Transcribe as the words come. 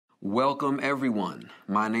Welcome, everyone.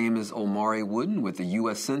 My name is Omari with the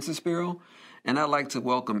U.S. Census Bureau, and I'd like to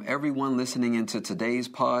welcome everyone listening into today's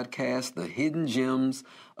podcast, The Hidden Gems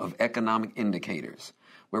of Economic Indicators,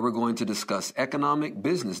 where we're going to discuss economic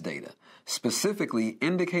business data, specifically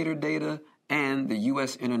indicator data and the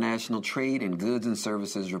U.S. International Trade in Goods and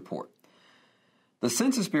Services Report. The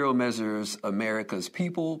Census Bureau measures America's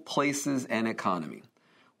people, places, and economy.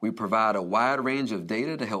 We provide a wide range of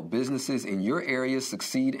data to help businesses in your area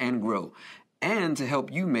succeed and grow, and to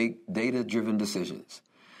help you make data-driven decisions.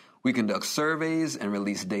 We conduct surveys and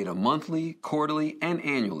release data monthly, quarterly, and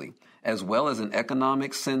annually, as well as an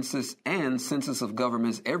economic census and census of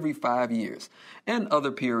governments every 5 years, and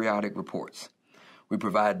other periodic reports. We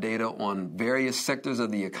provide data on various sectors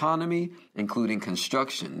of the economy, including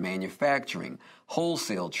construction, manufacturing,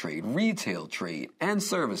 wholesale trade, retail trade, and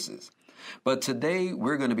services. But today,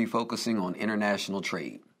 we're going to be focusing on international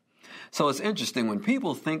trade. So it's interesting, when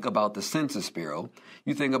people think about the Census Bureau,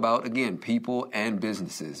 you think about, again, people and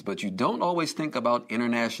businesses, but you don't always think about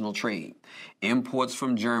international trade, imports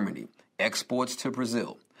from Germany, exports to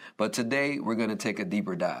Brazil. But today, we're going to take a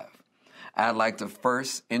deeper dive. I'd like to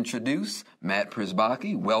first introduce Matt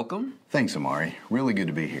Przybocki. Welcome. Thanks, Omari. Really good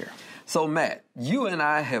to be here. So, Matt, you and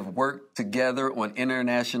I have worked together on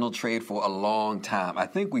international trade for a long time. I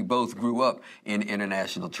think we both grew up in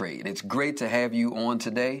international trade. It's great to have you on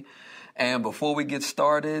today. And before we get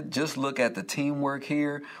started, just look at the teamwork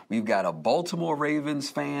here. We've got a Baltimore Ravens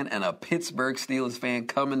fan and a Pittsburgh Steelers fan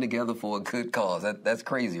coming together for a good cause. That's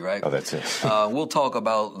crazy, right? Oh, that's it. We'll talk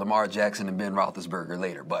about Lamar Jackson and Ben Roethlisberger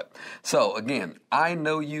later. So again, I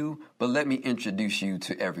know you, but let me introduce you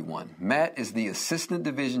to everyone. Matt is the Assistant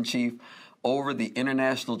Division Chief over the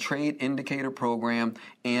International Trade Indicator Program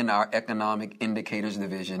in our Economic Indicators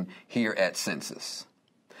Division here at Census.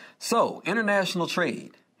 So, international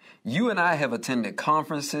trade. You and I have attended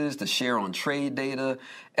conferences to share on trade data,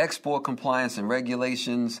 export compliance and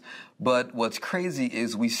regulations, but what's crazy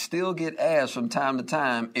is we still get asked from time to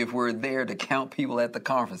time if we're there to count people at the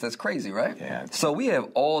conference. That's crazy, right? Yeah. So we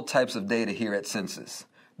have all types of data here at Census.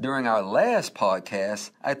 During our last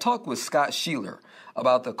podcast, I talked with Scott Sheeler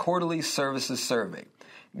about the Quarterly Services Survey.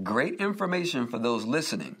 Great information for those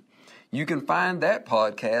listening. You can find that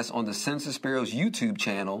podcast on the Census Bureau's YouTube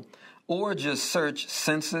channel, or just search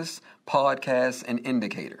Census, Podcast, and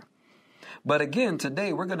Indicator. But again,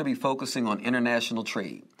 today we're going to be focusing on international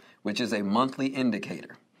trade, which is a monthly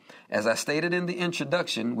indicator. As I stated in the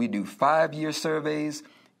introduction, we do 5-year surveys,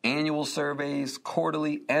 annual surveys,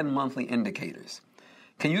 quarterly, and monthly indicators.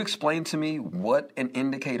 Can you explain to me what an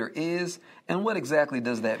indicator is, and what exactly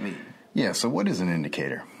does that mean? Yeah, so what is an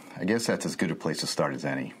indicator? I guess that's as good a place to start as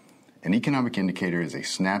any. An economic indicator is a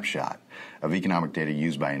snapshot of economic data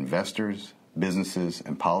used by investors, businesses,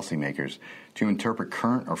 and policymakers to interpret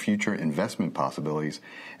current or future investment possibilities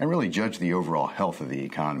and really judge the overall health of the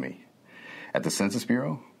economy. At the Census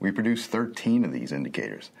Bureau, we produce 13 of these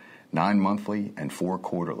indicators, 9 monthly and 4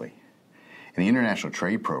 quarterly. In the International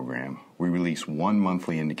Trade Program, we release 1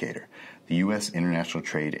 monthly indicator, the U.S. International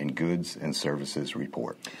Trade in Goods and Services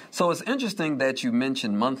Report. So it's interesting that you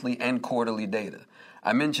mentioned monthly and quarterly data.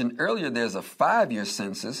 I mentioned earlier there's a 5-year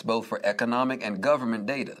census, both for economic and government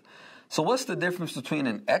data. So what's the difference between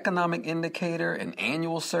an economic indicator, an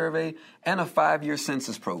annual survey, and a 5-year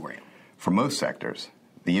census program? For most sectors,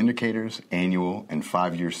 the indicators, annual, and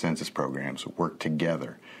 5-year census programs work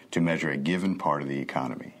together to measure a given part of the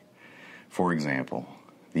economy. For example,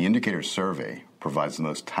 the indicator survey provides the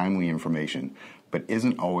most timely information, but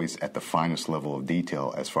isn't always at the finest level of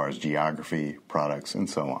detail as far as geography, products, and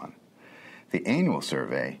so on. The annual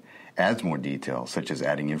survey adds more detail, such as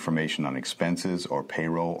adding information on expenses or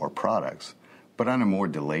payroll or products, but on a more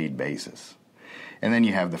delayed basis. And then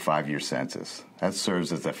you have the 5-year census. That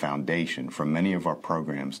serves as the foundation for many of our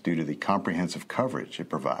programs due to the comprehensive coverage it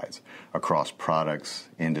provides across products,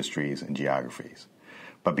 industries, and geographies.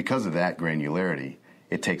 But because of that granularity,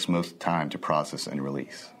 it takes most time to process and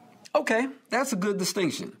release. Okay, that's a good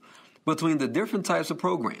distinction between the different types of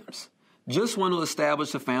programs. Just want to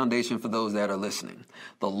establish a foundation for those that are listening.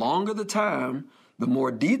 The longer the time, the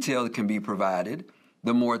more detail that can be provided.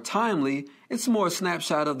 The more timely, it's more a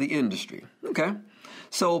snapshot of the industry. Okay,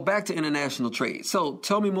 so back to international trade. So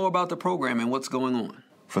tell me more about the program and what's going on.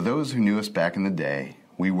 For those who knew us back in the day,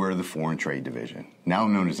 we were the Foreign Trade Division. Now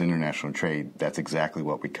known as International Trade, that's exactly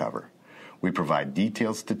what we cover. We provide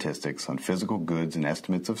detailed statistics on physical goods and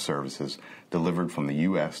estimates of services delivered from the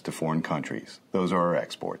U.S. to foreign countries. Those are our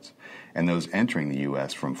exports. And those entering the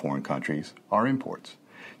U.S. from foreign countries are imports.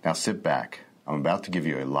 Now sit back. I'm about to give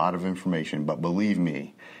you a lot of information, but believe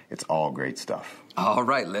me, it's all great stuff. All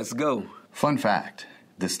right, let's go. Fun fact,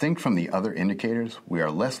 Distinct from the other indicators, we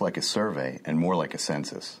are less like a survey and more like a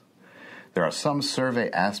census. There are some survey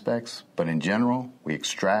aspects, but in general, we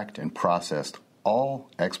extract and process all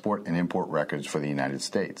export and import records for the United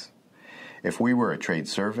States. If we were a trade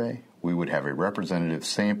survey, we would have a representative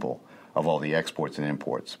sample of all the exports and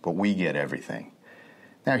imports, but we get everything.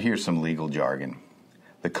 Now here's some legal jargon.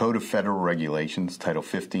 The Code of Federal Regulations, Title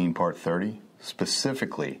 15, Part 30,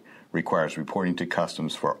 specifically requires reporting to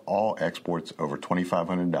Customs for all exports over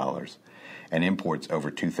 $2,500 and imports over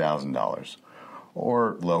 $2,000,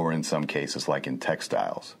 or lower in some cases like in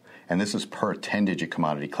textiles. And this is per 10-digit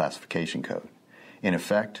commodity classification code. In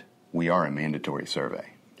effect, we are a mandatory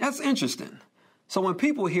survey. That's interesting. So when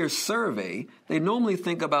people hear survey, they normally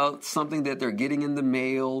think about something that they're getting in the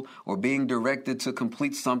mail or being directed to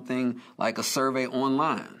complete something like a survey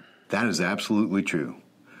online. That is absolutely true.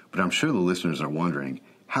 But I'm sure the listeners are wondering,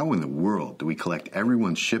 how in the world do we collect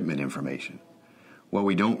everyone's shipment information? Well,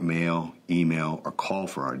 we don't mail, email, or call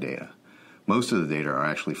for our data. Most of the data are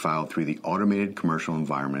actually filed through the Automated Commercial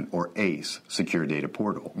Environment, or ACE, Secure Data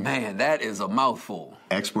Portal. Man, that is a mouthful.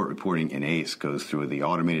 Export reporting in ACE goes through the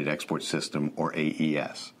Automated Export System, or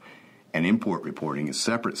AES, and import reporting is a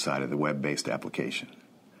separate side of the web-based application.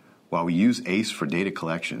 While we use ACE for data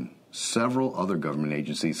collection, several other government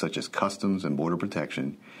agencies such as Customs and Border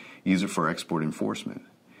Protection use it for export enforcement.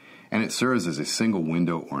 And it serves as a single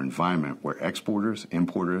window or environment where exporters,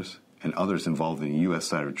 importers, and others involved in the U.S.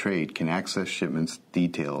 side of trade can access shipments,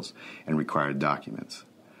 details, and required documents.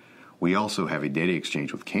 We also have a data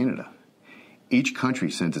exchange with Canada. Each country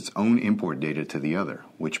sends its own import data to the other,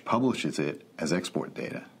 which publishes it as export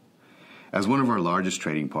data. As one of our largest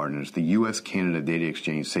trading partners, the U.S.-Canada Data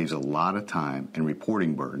Exchange saves a lot of time and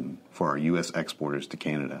reporting burden for our U.S. exporters to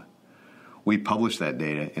Canada. We publish that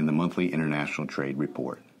data in the monthly International Trade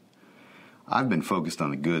Report. I've been focused on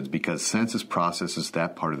the goods because Census processes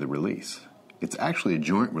that part of the release. It's actually a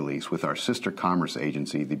joint release with our sister commerce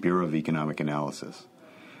agency, the Bureau of Economic Analysis.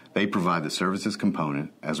 They provide the services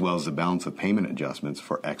component as well as the balance of payment adjustments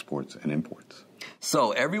for exports and imports.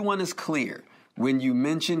 So everyone is clear. When you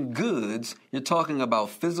mention goods, you're talking about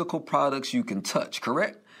physical products you can touch,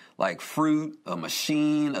 correct? Like fruit, a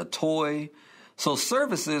machine, a toy. So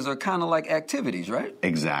services are kind of like activities, right?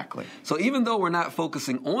 Exactly. So even though we're not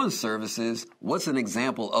focusing on services, what's an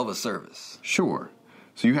example of a service? Sure.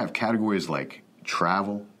 So you have categories like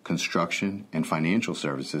travel, construction, and financial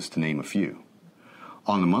services, to name a few.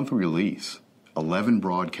 On the monthly release, 11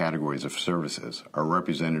 broad categories of services are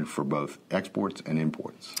represented for both exports and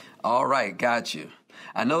imports. All right, got you.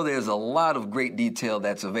 I know there's a lot of great detail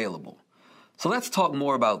that's available. So let's talk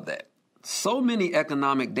more about that. So many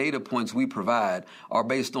economic data points we provide are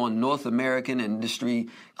based on North American Industry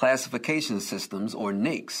Classification Systems, or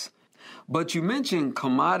NAICS. But you mentioned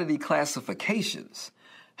commodity classifications.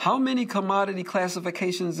 How many commodity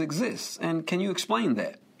classifications exist, and can you explain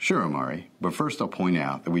that? Sure, Omari, but first I'll point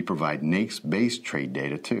out that we provide NAICS-based trade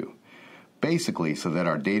data too, basically so that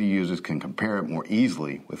our data users can compare it more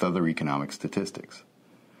easily with other economic statistics.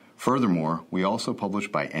 Furthermore, we also publish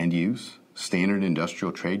by end use, Standard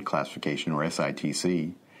Industrial Trade Classification, or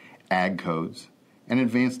SITC, ag codes, and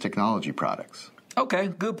advanced technology products. Okay,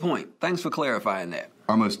 good point. Thanks for clarifying that.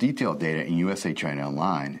 Our most detailed data in USA China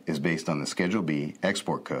Online is based on the Schedule B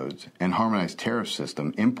export codes and Harmonized Tariff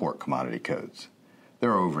System import commodity codes.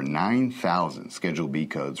 There are over 9,000 Schedule B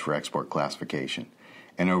codes for export classification,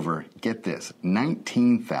 and over, get this,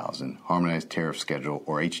 19,000 Harmonized Tariff Schedule,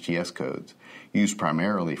 or HTS codes, used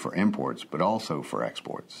primarily for imports but also for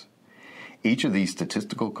exports. Each of these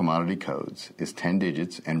statistical commodity codes is 10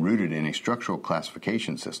 digits and rooted in a structural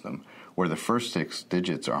classification system where the first 6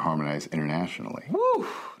 digits are harmonized internationally. Woo!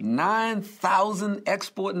 9,000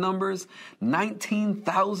 export numbers,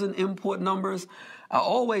 19,000 import numbers. I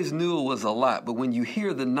always knew it was a lot, but when you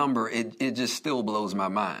hear the number, it just still blows my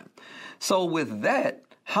mind. So with that,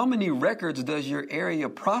 how many records does your area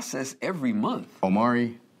process every month?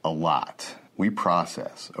 Omari, a lot. We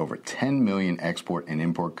process over 10 million export and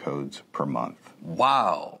import codes per month.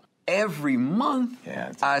 Wow. Every month?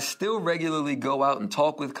 Yeah. I still regularly go out and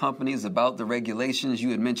talk with companies about the regulations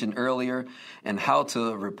you had mentioned earlier and how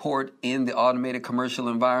to report in the automated commercial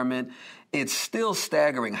environment. It's still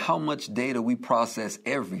staggering how much data we process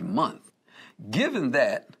every month. Given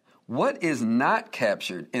that, what is not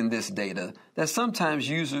captured in this data that sometimes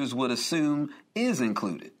users would assume is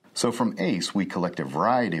included? So from ACE, we collect a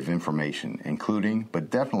variety of information, including, but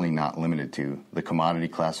definitely not limited to, the commodity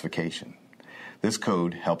classification. This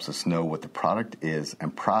code helps us know what the product is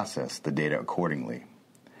and process the data accordingly.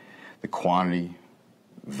 The quantity,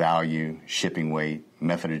 value, shipping weight,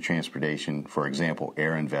 method of transportation, for example,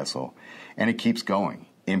 air and vessel, and it keeps going.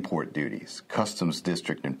 Import duties, customs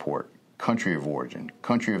district and port, country of origin,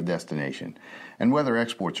 country of destination, and whether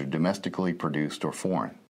exports are domestically produced or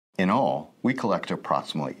foreign. In all, we collect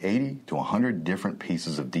approximately 80 to 100 different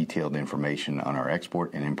pieces of detailed information on our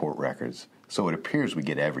export and import records, so it appears we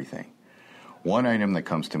get everything. One item that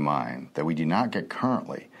comes to mind that we do not get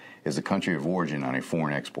currently is the country of origin on a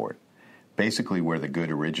foreign export, basically where the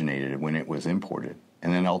good originated when it was imported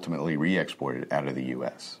and then ultimately re-exported out of the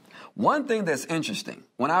U.S. One thing that's interesting,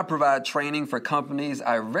 when I provide training for companies,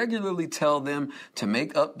 I regularly tell them to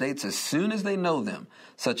make updates as soon as they know them,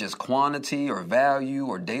 such as quantity or value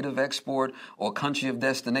or date of export or country of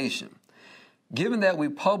destination. Given that we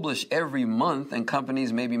publish every month and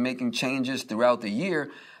companies may be making changes throughout the year,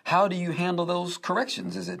 how do you handle those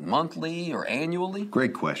corrections? Is it monthly or annually?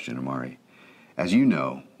 Great question, Omari. As you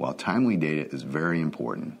know, while timely data is very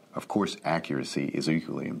important, of course accuracy is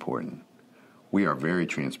equally important. We are very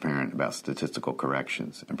transparent about statistical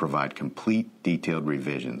corrections and provide complete, detailed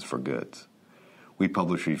revisions for goods. We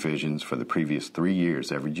publish revisions for the previous 3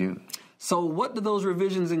 years every June. So what do those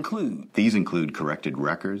revisions include? These include corrected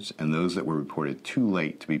records and those that were reported too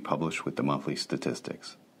late to be published with the monthly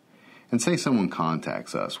statistics. And say someone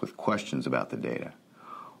contacts us with questions about the data.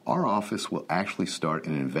 Our office will actually start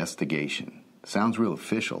an investigation. Sounds real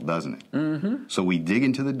official, doesn't it? Mm-hmm. So we dig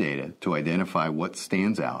into the data to identify what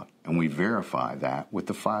stands out, and we verify that with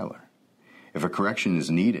the filer. If a correction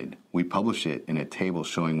is needed, we publish it in a table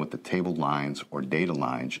showing what the table lines or data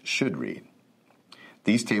lines should read.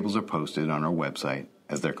 These tables are posted on our website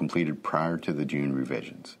as they're completed prior to the June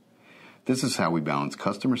revisions. This is how we balance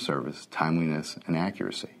customer service, timeliness, and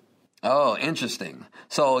accuracy. Oh, interesting.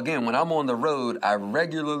 So again, when I'm on the road, I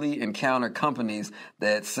regularly encounter companies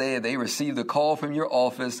that say they received a call from your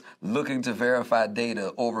office looking to verify data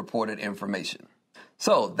or reported information.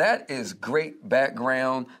 So that is great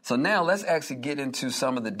background. So now let's actually get into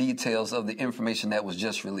some of the details of the information that was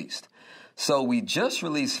just released. So we just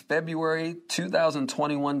released February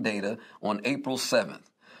 2021 data on April 7th.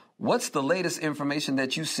 What's the latest information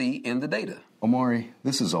that you see in the data? Omari,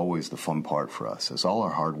 this is always the fun part for us, as all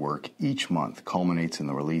our hard work each month culminates in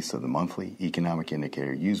the release of the monthly economic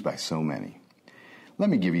indicator used by so many.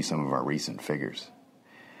 Let me give you some of our recent figures.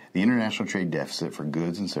 The international trade deficit for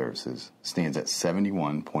goods and services stands at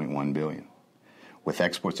 $71.1 billion, with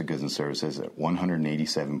exports of goods and services at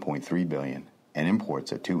 $187.3 billion and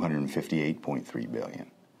imports at $258.3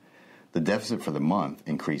 billion. The deficit for the month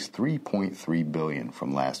increased $3.3 billion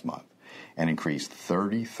from last month and increased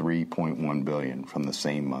 $33.1 billion from the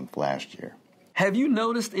same month last year. Have you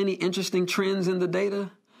noticed any interesting trends in the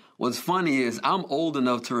data? What's funny is I'm old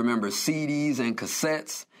enough to remember CDs and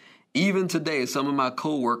cassettes. Even today, some of my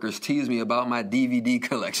coworkers tease me about my DVD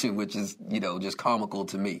collection, which is, just comical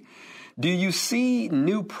to me. Do you see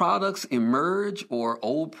new products emerge or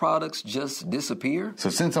old products just disappear? So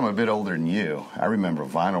since I'm a bit older than you, I remember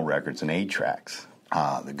vinyl records and 8-tracks.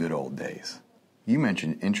 The good old days. You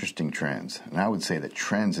mentioned interesting trends, and I would say that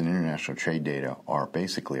trends in international trade data are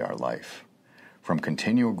basically our life. From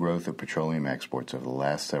continual growth of petroleum exports over the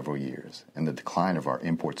last several years and the decline of our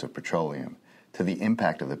imports of petroleum to the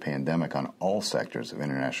impact of the pandemic on all sectors of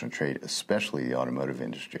international trade, especially the automotive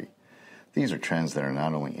industry. These are trends that are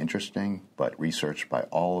not only interesting, but researched by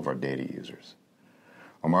all of our data users.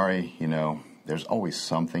 Omari, there's always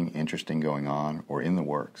something interesting going on or in the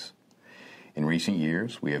works. In recent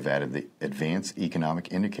years, we have added the Advanced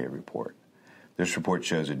Economic Indicator Report. This report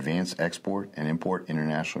shows advanced export and import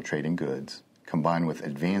international trade in goods, combined with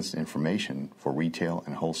advanced information for retail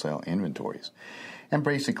and wholesale inventories, and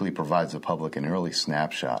basically provides the public an early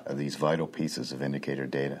snapshot of these vital pieces of indicator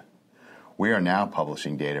data. We are now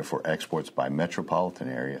publishing data for exports by metropolitan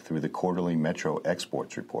area through the quarterly Metro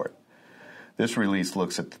Exports Report. This release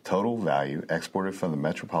looks at the total value exported from the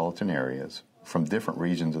metropolitan areas from different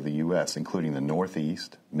regions of the U.S., including the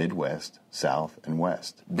Northeast, Midwest, South, and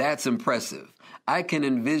West. That's impressive. I can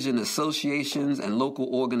envision associations and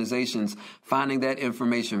local organizations finding that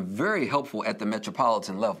information very helpful at the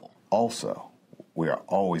metropolitan level. Also, we are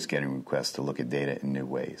always getting requests to look at data in new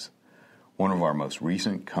ways. One of our most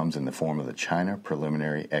recent comes in the form of the China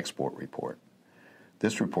Preliminary Export Report.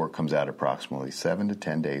 This report comes out approximately 7 to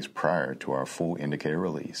 10 days prior to our full indicator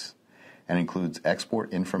release and includes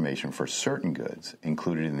export information for certain goods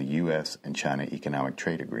included in the U.S. and China Economic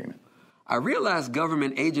Trade Agreement. I realize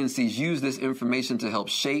government agencies use this information to help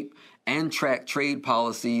shape and track trade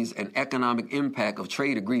policies and economic impact of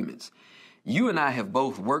trade agreements. You and I have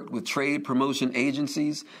both worked with trade promotion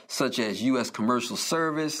agencies such as U.S. Commercial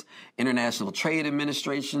Service, International Trade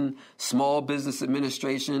Administration, Small Business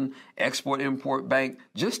Administration, Export-Import Bank,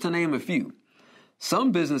 just to name a few.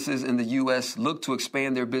 Some businesses in the U.S. look to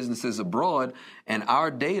expand their businesses abroad, and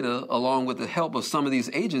our data, along with the help of some of these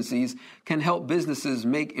agencies, can help businesses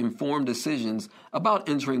make informed decisions about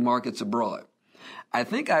entering markets abroad. I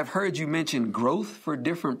think I've heard you mention growth for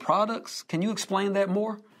different products. Can you explain that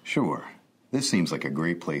more? Sure. This seems like a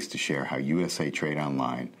great place to share how USA Trade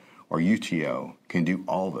Online, or UTO, can do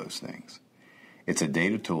all those things. It's a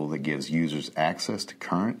data tool that gives users access to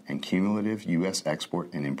current and cumulative U.S.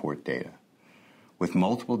 export and import data. With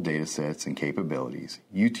multiple data sets and capabilities,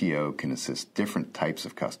 UTO can assist different types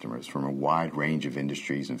of customers from a wide range of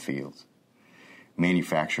industries and fields.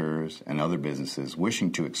 Manufacturers and other businesses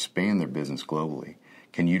wishing to expand their business globally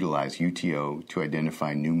can utilize UTO to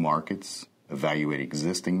identify new markets, evaluate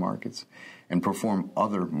existing markets, and perform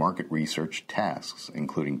other market research tasks,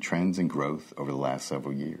 including trends and growth over the last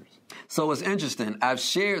several years. So it's interesting. I've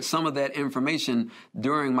shared some of that information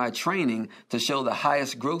during my training to show the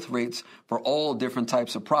highest growth rates for all different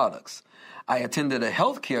types of products. I attended a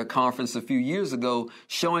healthcare conference a few years ago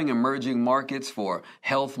showing emerging markets for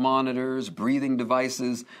health monitors, breathing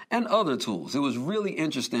devices, and other tools. It was really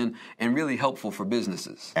interesting and really helpful for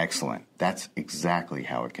businesses. Excellent. That's exactly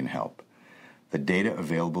how it can help. The data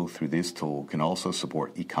available through this tool can also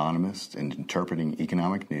support economists in interpreting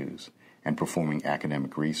economic news and performing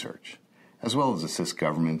academic research, as well as assist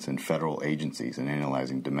governments and federal agencies in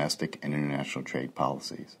analyzing domestic and international trade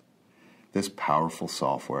policies. This powerful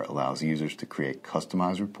software allows users to create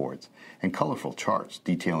customized reports and colorful charts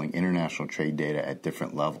detailing international trade data at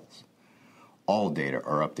different levels. All data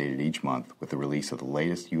are updated each month with the release of the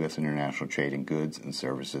latest U.S. International Trade in Goods and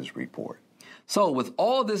Services report. So with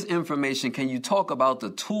all this information, can you talk about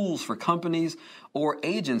the tools for companies or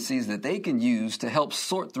agencies that they can use to help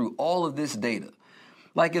sort through all of this data?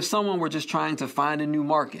 Like if someone were just trying to find a new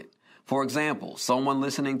market. For example, someone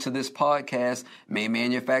listening to this podcast may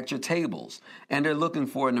manufacture tables and they're looking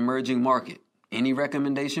for an emerging market. Any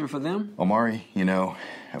recommendation for them? Omari,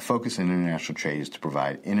 a focus in international trade is to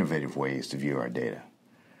provide innovative ways to view our data.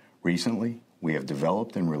 Recently, we have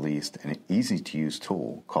developed and released an easy-to-use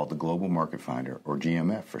tool called the Global Market Finder, or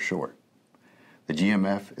GMF for short. The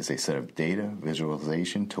GMF is a set of data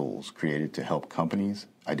visualization tools created to help companies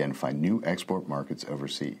identify new export markets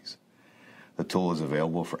overseas. The tool is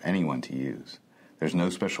available for anyone to use. There's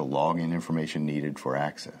no special login information needed for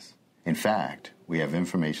access. In fact, we have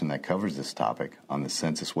information that covers this topic on the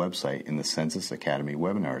Census website in the Census Academy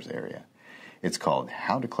webinars area. It's called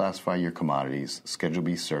How to Classify Your Commodities, Schedule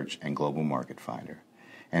B Search, and Global Market Finder.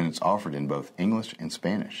 And it's offered in both English and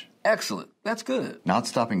Spanish. Excellent. That's good. Not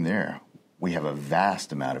stopping there, we have a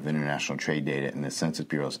vast amount of international trade data in the Census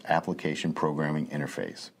Bureau's Application Programming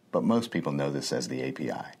Interface. But most people know this as the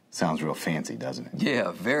API. Sounds real fancy, doesn't it?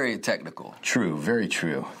 Yeah, very technical. True, very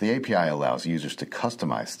true. The API allows users to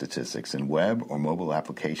customize statistics in web or mobile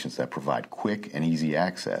applications that provide quick and easy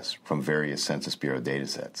access from various Census Bureau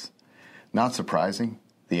datasets. Not surprising,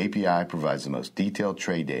 the API provides the most detailed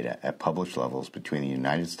trade data at published levels between the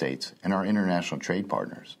United States and our international trade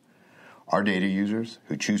partners. Our data users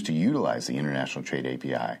who choose to utilize the International Trade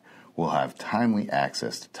API will have timely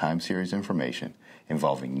access to time series information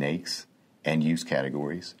involving NAICS, end-use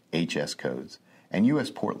categories, HS codes, and U.S.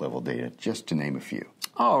 port-level data, just to name a few.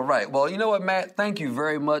 All right. Well, you know what, Matt? Thank you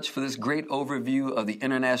very much for this great overview of the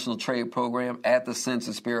International Trade Program at the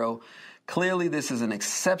Census Bureau. Clearly, this is an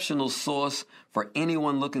exceptional source for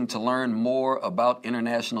anyone looking to learn more about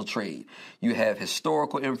international trade. You have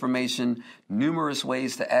historical information, numerous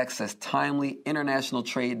ways to access timely international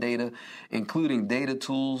trade data, including data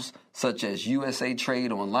tools such as USA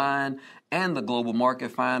Trade Online and the Global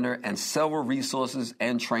Market Finder, and several resources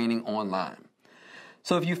and training online.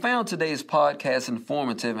 So if you found today's podcast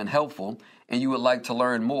informative and helpful and you would like to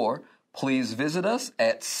learn more, please visit us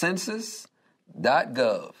at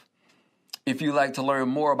census.gov. If you'd like to learn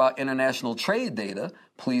more about international trade data,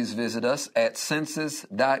 please visit us at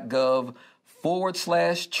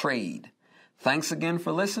census.gov/trade. Thanks again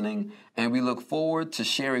for listening, and we look forward to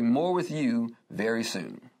sharing more with you very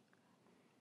soon.